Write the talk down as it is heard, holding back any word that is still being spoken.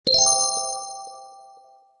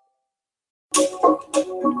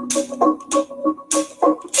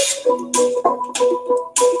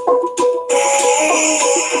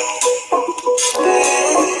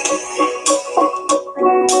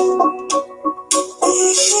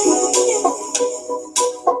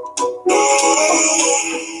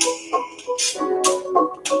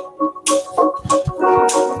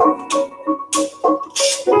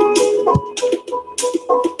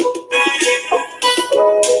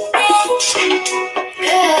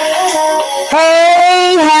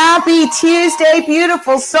Hey, happy Tuesday,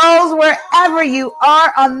 beautiful souls, wherever you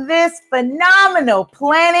are on this phenomenal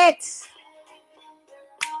planet.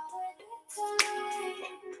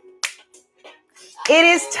 It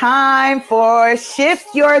is time for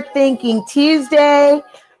Shift Your Thinking Tuesday,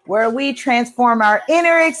 where we transform our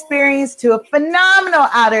inner experience to a phenomenal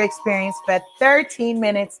outer experience for 13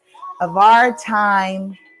 minutes of our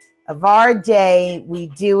time, of our day. We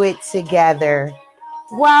do it together.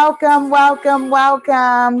 Welcome, welcome,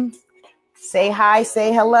 welcome. Say hi,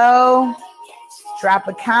 say hello. Drop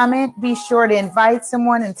a comment. Be sure to invite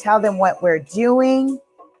someone and tell them what we're doing.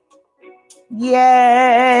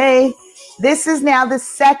 Yay. This is now the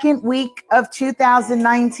second week of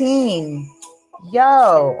 2019.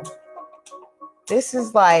 Yo, this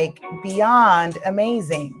is like beyond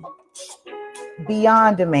amazing.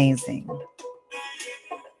 Beyond amazing.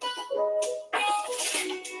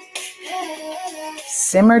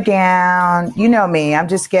 Simmer down. You know me. I'm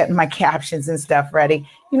just getting my captions and stuff ready.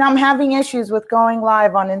 You know, I'm having issues with going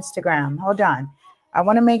live on Instagram. Hold on. I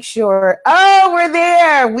want to make sure. Oh, we're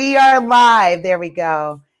there. We are live. There we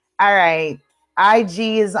go. All right. IG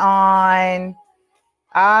is on.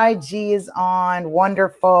 IG is on.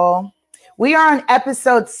 Wonderful. We are on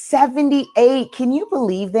episode 78. Can you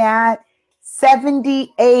believe that?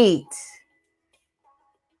 78.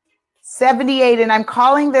 78, and I'm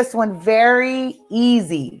calling this one very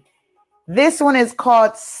easy. This one is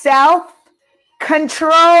called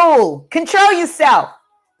self-control. Control yourself,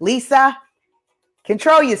 Lisa.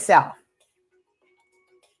 Control yourself.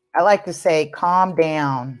 I like to say calm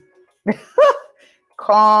down.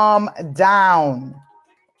 Calm down.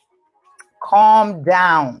 Calm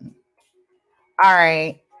down. All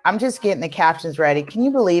right, I'm just getting the captions ready. Can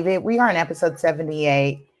you believe it? We are on episode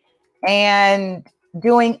 78, and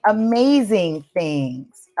doing amazing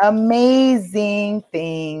things. Amazing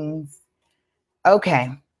things. Okay.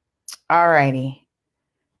 All righty.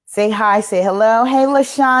 Say hi. Say hello. Hey,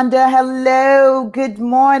 LaShonda. Hello. Good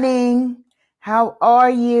morning. How are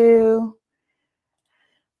you?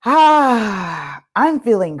 I'm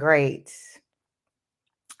feeling great.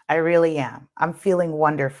 I really am. I'm feeling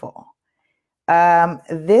wonderful.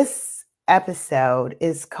 This episode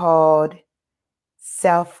is called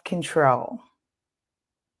Self-Control.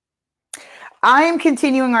 I am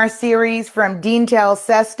continuing our series from Dean Tel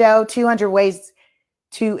Sesto, 200 Ways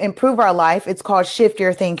to Improve Our Life. It's called Shift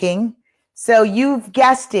Your Thinking. So you've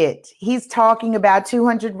guessed it. He's talking about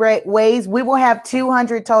 200 ways. We will have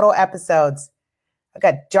 200 total episodes. I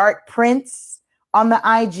got Dark Prince on the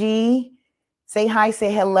IG. Say hi,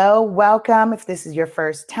 say hello. Welcome if this is your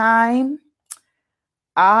first time.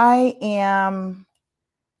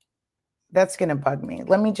 That's going to bug me.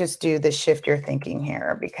 Let me just do the Shift Your Thinking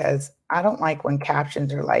here because I don't like when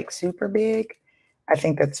captions are like super big. I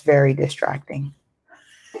think that's very distracting.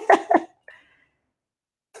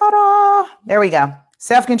 Ta-da! There we go.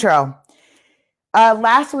 Self-control.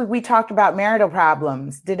 Last week we talked about marital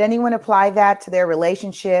problems. Did anyone apply that to their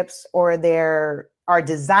relationships or are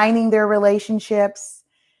designing their relationships?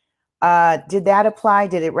 Did that apply?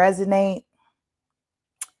 Did it resonate?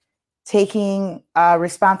 Taking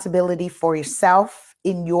responsibility for yourself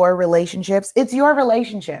in your relationships. It's your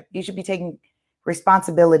relationship. You should be taking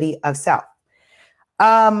responsibility of self.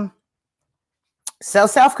 So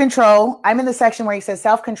self-control, I'm in the section where he says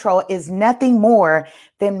self-control is nothing more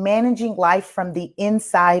than managing life from the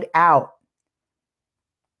inside out.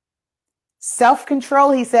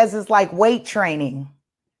 Self-control, he says, is like weight training.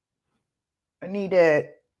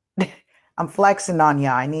 I'm flexing on you.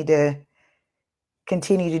 I need to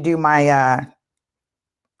continue to do my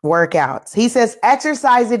workouts. He says,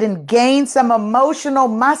 exercise it and gain some emotional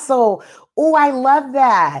muscle. Oh, I love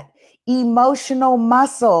that. Emotional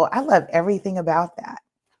muscle. I love everything about that.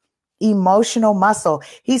 Emotional muscle.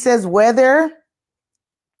 He says, whether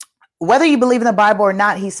you believe in the Bible or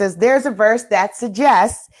not, he says, there's a verse that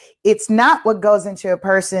suggests it's not what goes into a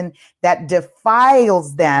person that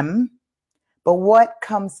defiles them, but what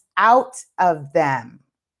comes out of them.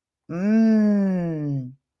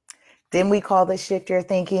 Then we call this Shift Your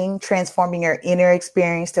Thinking, transforming your inner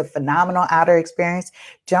experience to phenomenal outer experience.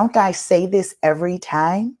 Don't I say this every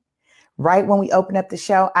time? Right when we open up the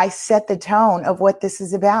show, I set the tone of what this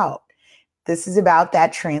is about. This is about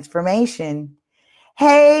that transformation.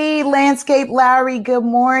 Hey, Landscape Larry, good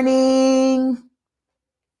morning.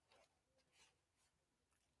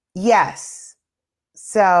 Yes.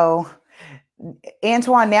 So,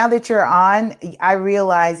 Antoine, now that you're on, I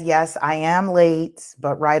realize, yes, I am late,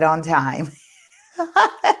 but right on time.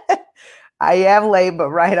 I am late, but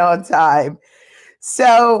right on time.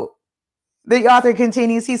 So the author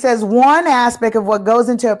continues. He says, one aspect of what goes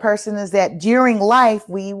into a person is that during life,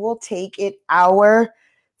 we will take it our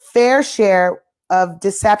fair share of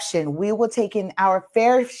deception. We will take in our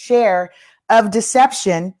fair share of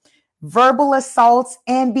deception, verbal assaults,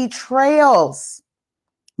 and betrayals,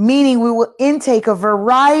 meaning we will intake a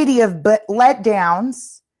variety of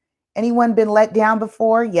letdowns. Anyone been let down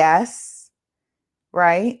before? Yes.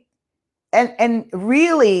 Right. And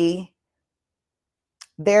really,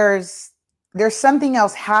 there's something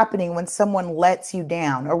else happening when someone lets you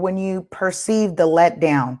down, or when you perceive the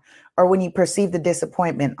letdown, or when you perceive the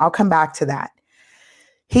disappointment. I'll come back to that.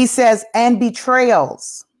 He says, and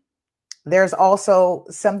betrayals. There's also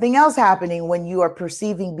something else happening when you are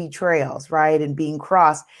perceiving betrayals, right? And being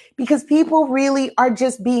crossed, because people really are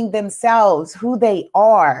just being themselves, who they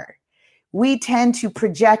are. We tend to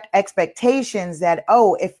project expectations that,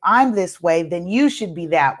 oh, if I'm this way, then you should be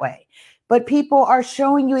that way. But people are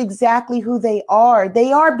showing you exactly who they are.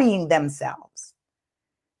 They are being themselves.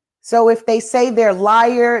 So if they say they're a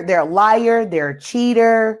liar, they're a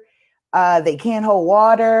cheater, they can't hold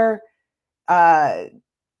water,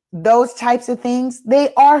 those types of things,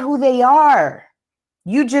 they are who they are.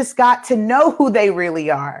 You just got to know who they really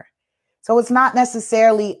are. So it's not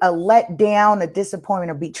necessarily a letdown, a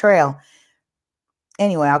disappointment, or betrayal.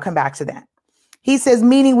 Anyway, I'll come back to that. He says,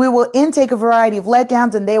 meaning we will intake a variety of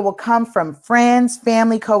letdowns, and they will come from friends,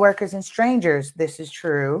 family, coworkers, and strangers. This is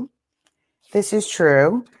true. This is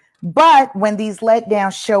true. But when these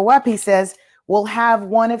letdowns show up, he says, we'll have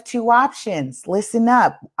one of two options. Listen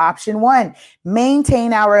up. Option one,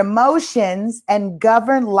 maintain our emotions and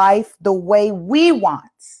govern life the way we want.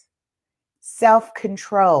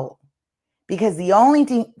 Self-control. Because the only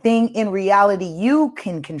thing in reality you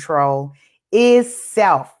can control is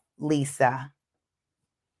self, Lisa.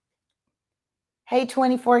 Hey,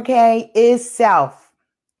 24K, is self.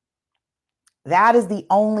 That is the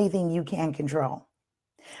only thing you can control.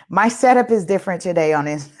 My setup is different today on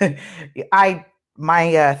this. My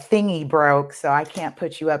thingy broke, so I can't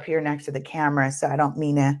put you up here next to the camera. So I don't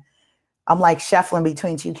mean to. I'm like shuffling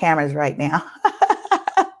between two cameras right now.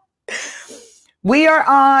 We are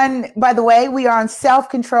on, by the way, we are on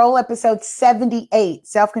Self-Control, episode 78.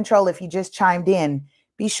 Self-Control, if you just chimed in,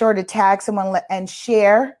 be sure to tag someone and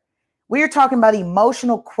share. We are talking about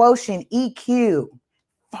emotional quotient, EQ,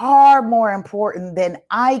 far more important than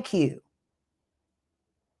IQ,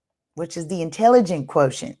 which is the intelligent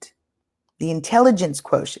quotient. The intelligence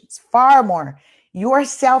quotient is far more. Your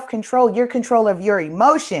self-control, your control of your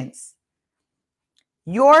emotions.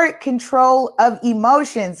 Your control of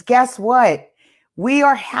emotions, guess what? We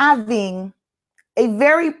are having a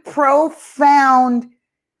very profound,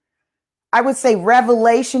 I would say,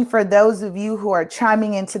 revelation for those of you who are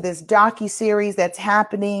chiming into this docuseries that's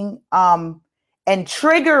happening and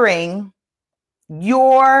triggering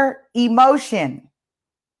your emotion.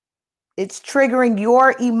 It's triggering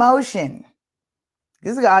your emotion.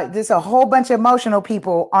 There's a whole bunch of emotional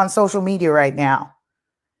people on social media right now.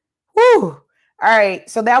 Woo! All right,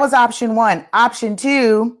 so that was option one. Option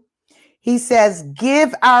two, he says,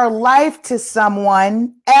 give our life to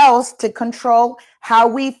someone else to control how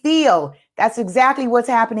we feel. That's exactly what's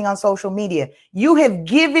happening on social media. You have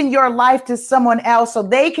given your life to someone else so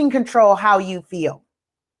they can control how you feel.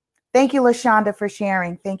 Thank you, LaShonda, for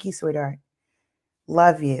sharing. Thank you, sweetheart.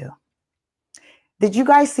 Love you. Did you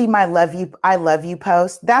guys see my I love you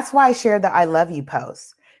post? That's why I shared the I love you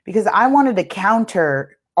post, because I wanted to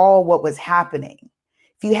counter all what was happening.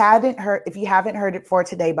 If you haven't heard it for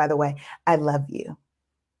today, by the way, I love you.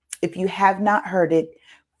 If you have not heard it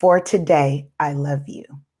for today, I love you.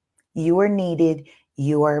 You are needed.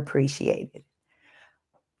 You are appreciated.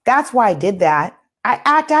 That's why I did that. I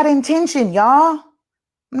act out of intention, y'all.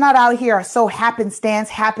 I'm not out here so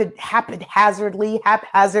haphazardly.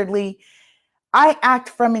 I act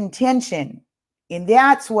from intention. And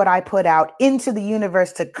that's what I put out into the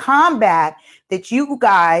universe to combat that you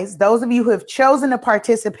guys, those of you who have chosen to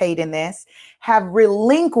participate in this, have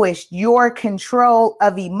relinquished your control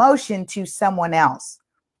of emotion to someone else.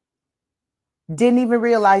 Didn't even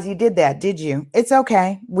realize you did that, did you? It's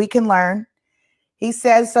okay. We can learn. He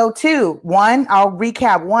says so too. One, I'll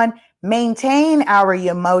recap. One, maintain our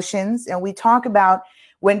emotions. And we talk about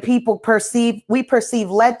when we perceive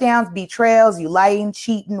letdowns, betrayals, you lying,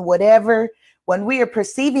 cheating, whatever. When we are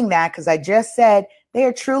perceiving that, because I just said, they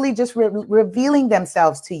are truly just revealing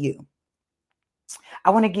themselves to you. I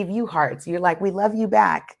want to give you hearts. You're like, we love you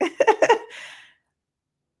back.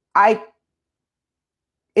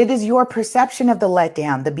 It is your perception of the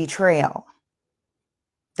letdown, the betrayal,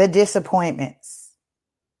 the disappointments.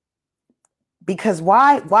 Because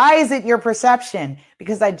why is it your perception?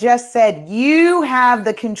 Because I just said you have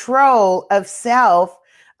the control of self,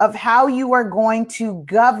 of how you are going to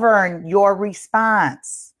govern your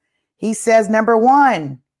response. He says, number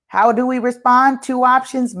one, how do we respond? 2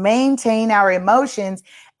 options: maintain our emotions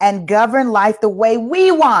and govern life the way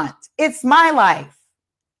we want. It's my life.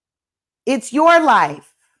 It's your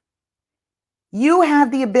life. You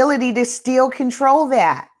have the ability to still control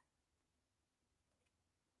that.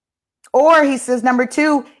 Or he says, number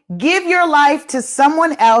 2, give your life to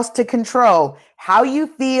someone else to control how you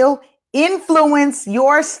feel, influence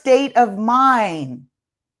your state of mind,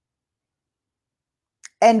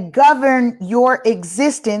 and govern your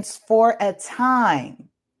existence for a time.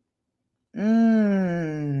 I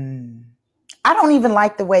don't even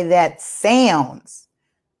like the way that sounds.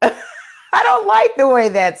 I don't like the way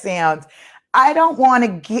that sounds. I don't want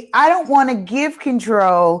to give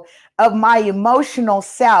control of my emotional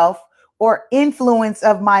self or influence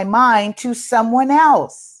of my mind to someone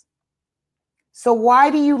else. So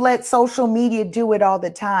why do you let social media do it all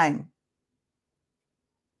the time?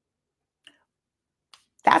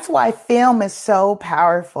 That's why film is so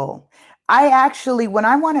powerful.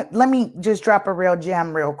 Let me just drop a real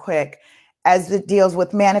gem real quick as it deals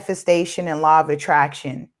with manifestation and law of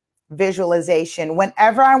attraction, visualization.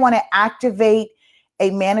 Whenever I want to activate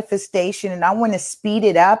a manifestation and I want to speed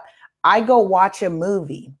it up, I go watch a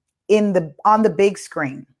movie on the big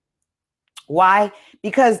screen. Why?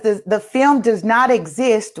 Because the film does not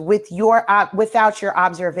exist without your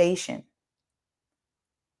observation.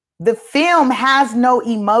 The film has no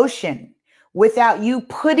emotion without you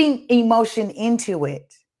putting emotion into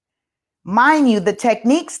it. Mind you, the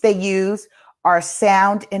techniques they use are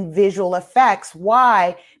sound and visual effects.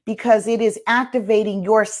 Why? Because it is activating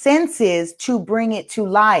your senses to bring it to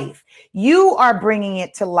life. You are bringing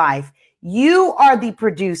it to life. You are the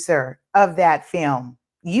producer of that film.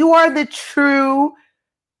 You are the true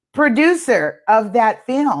producer of that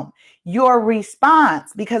film. Your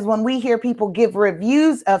response, because when we hear people give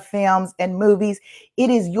reviews of films and movies, it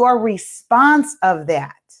is your response of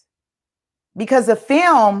that. Because a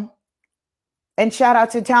film, and shout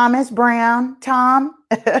out to Thomas Brown, Tom,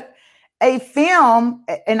 a film,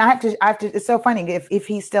 and I have to, it's so funny if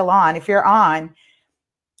he's still on, if you're on,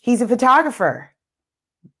 he's a photographer.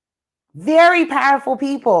 Very powerful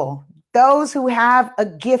people. Those who have a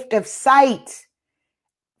gift of sight,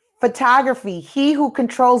 photography. He who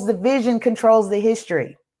controls the vision controls the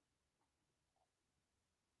history.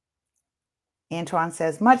 Antoine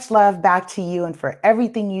says, much love back to you and for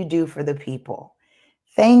everything you do for the people.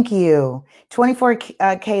 Thank you.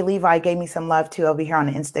 24K Levi gave me some love too over here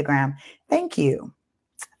on Instagram. Thank you.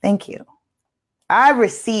 Thank you. I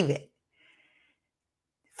receive it.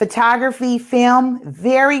 Photography, film,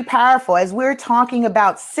 very powerful as we're talking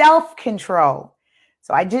about self-control.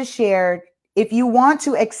 So I just shared, if you want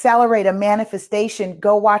to accelerate a manifestation,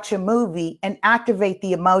 go watch a movie and activate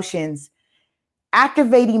the emotions.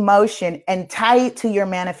 Activate emotion and tie it to your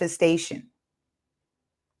manifestation.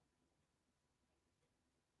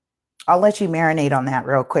 I'll let you marinate on that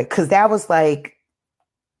real quick because that was like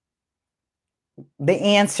the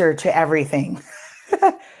answer to everything.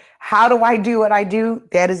 How do I do what I do?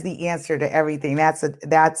 That is the answer to everything.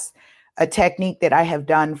 That's a technique that I have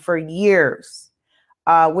done for years,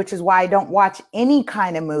 which is why I don't watch any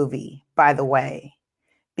kind of movie, by the way,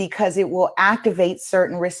 because it will activate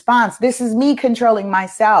certain response. This is me controlling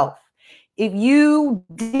myself. If you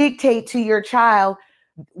dictate to your child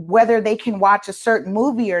whether they can watch a certain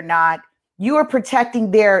movie or not, you are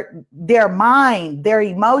protecting their mind, their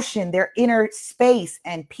emotion, their inner space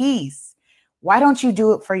and peace. Why don't you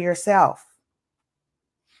do it for yourself?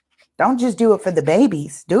 Don't just do it for the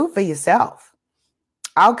babies. Do it for yourself.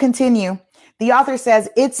 I'll continue. The author says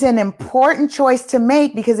it's an important choice to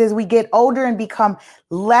make because as we get older and become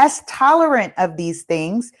less tolerant of these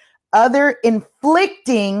things, others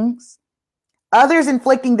inflicting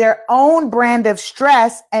their own brand of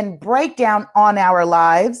stress and breakdown on our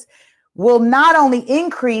lives will not only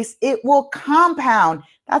increase, it will compound.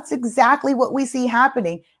 That's exactly what we see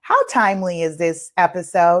happening. How timely is this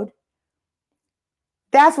episode?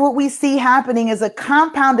 That's what we see happening is a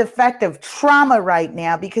compound effect of trauma right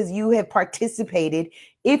now because you have participated,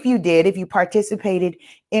 if you participated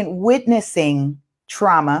in witnessing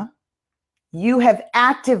trauma. You have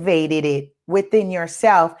activated it within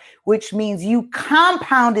yourself, which means you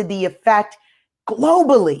compounded the effect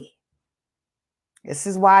globally. This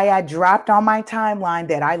is why I dropped on my timeline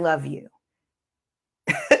that I love you.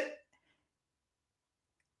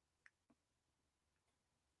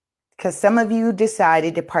 Because some of you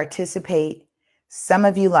decided to participate. Some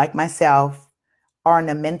of you, like myself, are on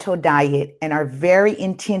a mental diet and are very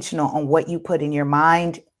intentional on what you put in your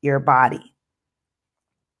mind, your body.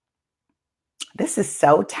 This is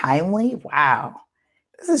so timely. Wow.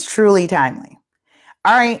 This is truly timely.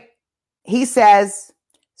 All right. He says,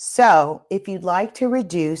 so if you'd like to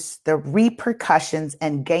reduce the repercussions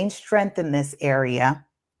and gain strength in this area,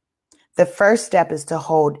 the first step is to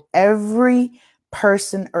hold every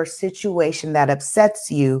person or situation that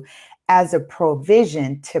upsets you as a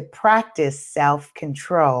provision to practice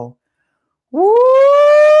self-control. Woo!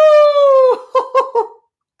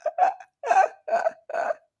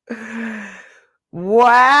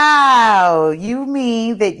 Wow. You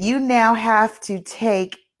mean that you now have to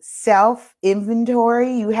take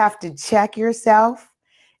self-inventory? You have to check yourself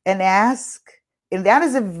and ask. And that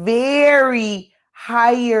is a very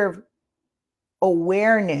higher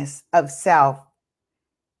awareness of self,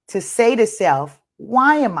 to say to self,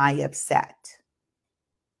 why am I upset?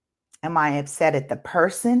 Am I upset at the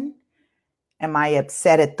person? Am I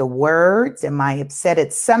upset at the words? Am I upset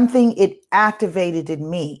at something it activated in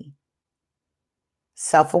me?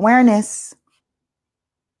 Self-awareness.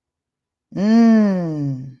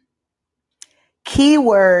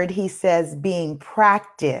 Keyword, he says, being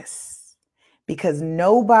practice, because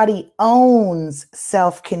nobody owns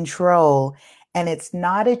self-control, and it's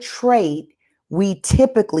not a trait we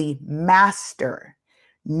typically master,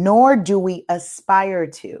 nor do we aspire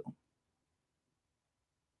to.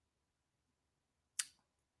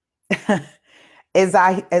 As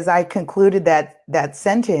I concluded that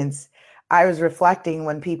sentence, I was reflecting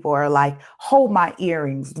when people are like, hold my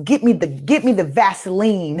earrings, get me the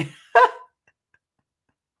Vaseline.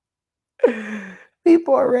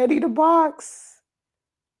 People are ready to box.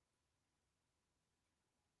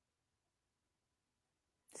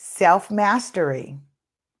 Self-mastery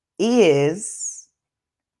is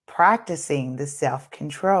practicing the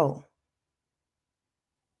self-control.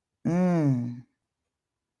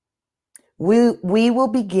 We will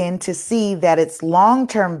begin to see that its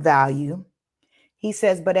long-term value, he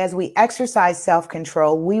says, but as we exercise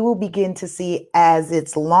self-control, we will begin to see as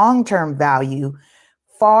its long-term value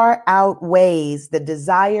far outweighs the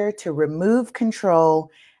desire to remove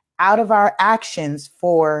control out of our actions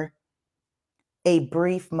for a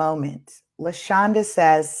brief moment. LaShonda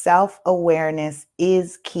says self-awareness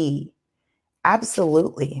is key.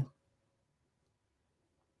 Absolutely.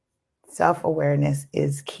 Self-awareness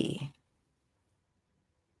is key.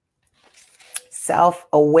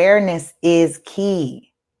 Self-awareness is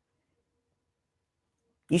key.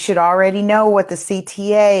 You should already know what the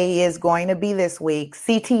CTA is going to be this week.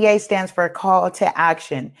 CTA stands for Call to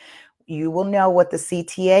Action. You will know what the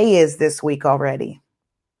CTA is this week already.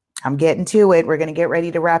 I'm getting to it. We're going to get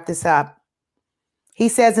ready to wrap this up. He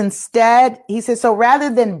says so rather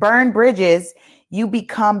than burn bridges, you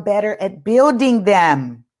become better at building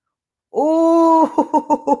them.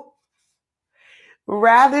 Ooh.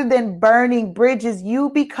 Rather than burning bridges,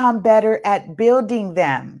 you become better at building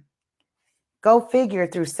them. Go figure,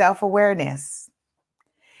 through self-awareness.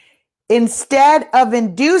 Instead of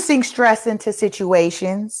inducing stress into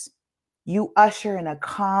situations, you usher in a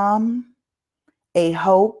calm, a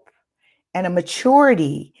hope, and a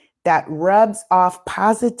maturity that rubs off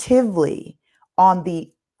positively on the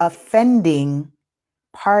offending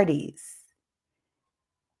parties.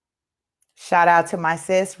 Shout out to my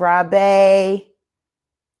sis, Rabe.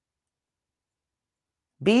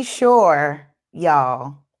 Be sure,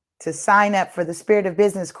 y'all, to sign up for the Spirit of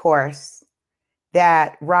Business course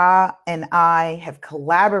that Ra and I have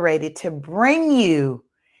collaborated to bring you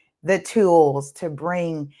the tools, to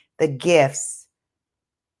bring the gifts,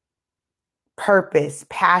 purpose,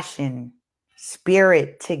 passion,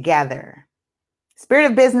 spirit together.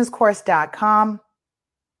 spiritofbusinesscourse.com.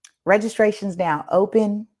 Registration's now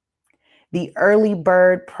open. The early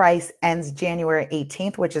bird price ends January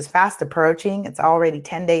 18th, which is fast approaching. It's already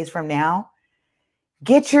 10 days from now.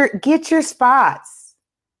 Get your spots.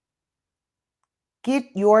 Get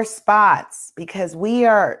your spots, because we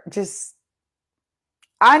are just,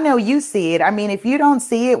 I know you see it. I mean, if you don't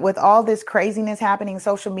see it with all this craziness happening in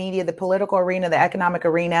social media, the political arena, the economic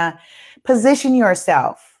arena, position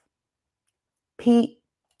yourself. Pete,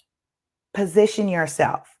 position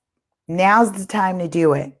yourself. Now's the time to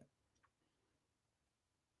do it.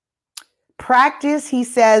 Practice, he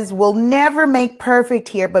says, will never make perfect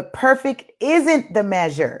here, but perfect isn't the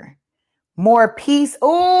measure. More peace.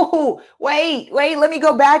 Oh, wait, let me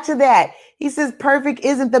go back to that. He says perfect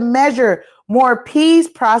isn't the measure. More peace,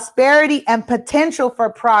 prosperity, and potential for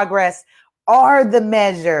progress are the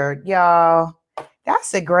measure, y'all.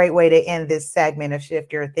 That's a great way to end this segment of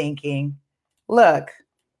Shift Your Thinking. Look,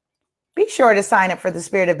 be sure to sign up for the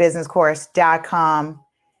spiritofbusinesscourse.com.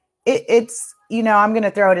 It's, I'm going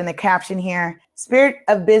to throw it in the caption here,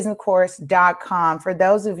 spiritofbusinesscourse.com, for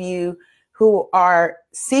those of you who are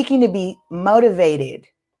seeking to be motivated,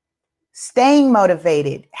 staying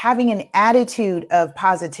motivated, having an attitude of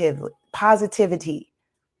positivity,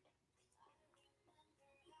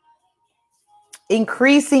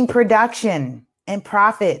 increasing production and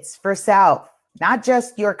profits for self, not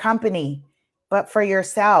just your company, but for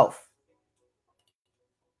yourself.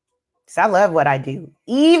 So I love what I do.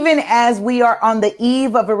 Even as we are on the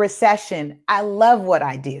eve of a recession, I love what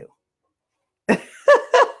I do.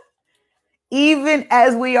 Even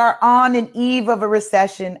as we are on an eve of a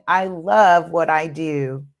recession, I love what I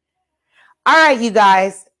do. All right, you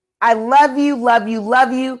guys. I love you, love you,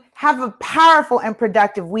 love you. Have a powerful and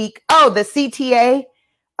productive week. Oh, the CTA.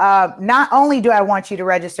 Not only do I want you to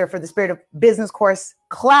register for the Spirit of Business Course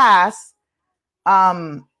class,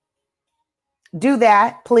 do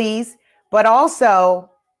that, please. But also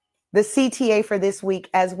the CTA for this week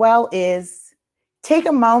as well is take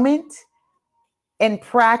a moment and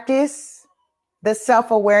practice the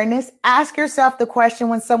self-awareness. Ask yourself the question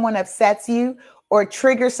when someone upsets you or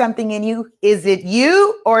triggers something in you. Is it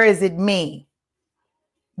you or is it me?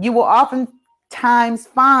 You will oftentimes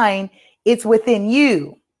find it's within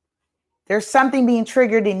you. There's something being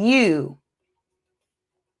triggered in you.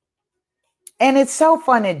 And it's so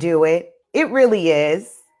fun to do it. It really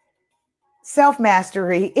is.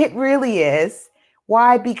 Self-mastery, it really is.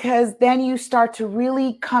 Why? Because then you start to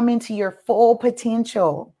really come into your full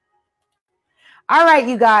potential. All right,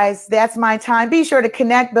 you guys, that's my time. Be sure to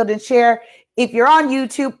connect, build, and share. If you're on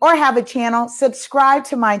YouTube or have a channel, subscribe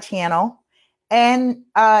to my channel and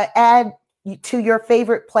add to your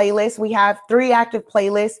favorite playlist. We have 3 active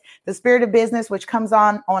playlists: The Spirit of Business, which comes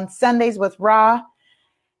on Sundays with Ra,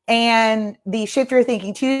 and the Shift Your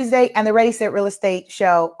Thinking Tuesday, and the Ready Set Real Estate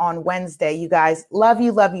show on Wednesday. You guys, love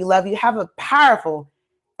you, love you, love you. Have a powerful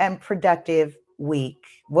and productive week.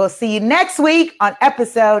 We'll see you next week on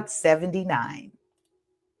episode 79.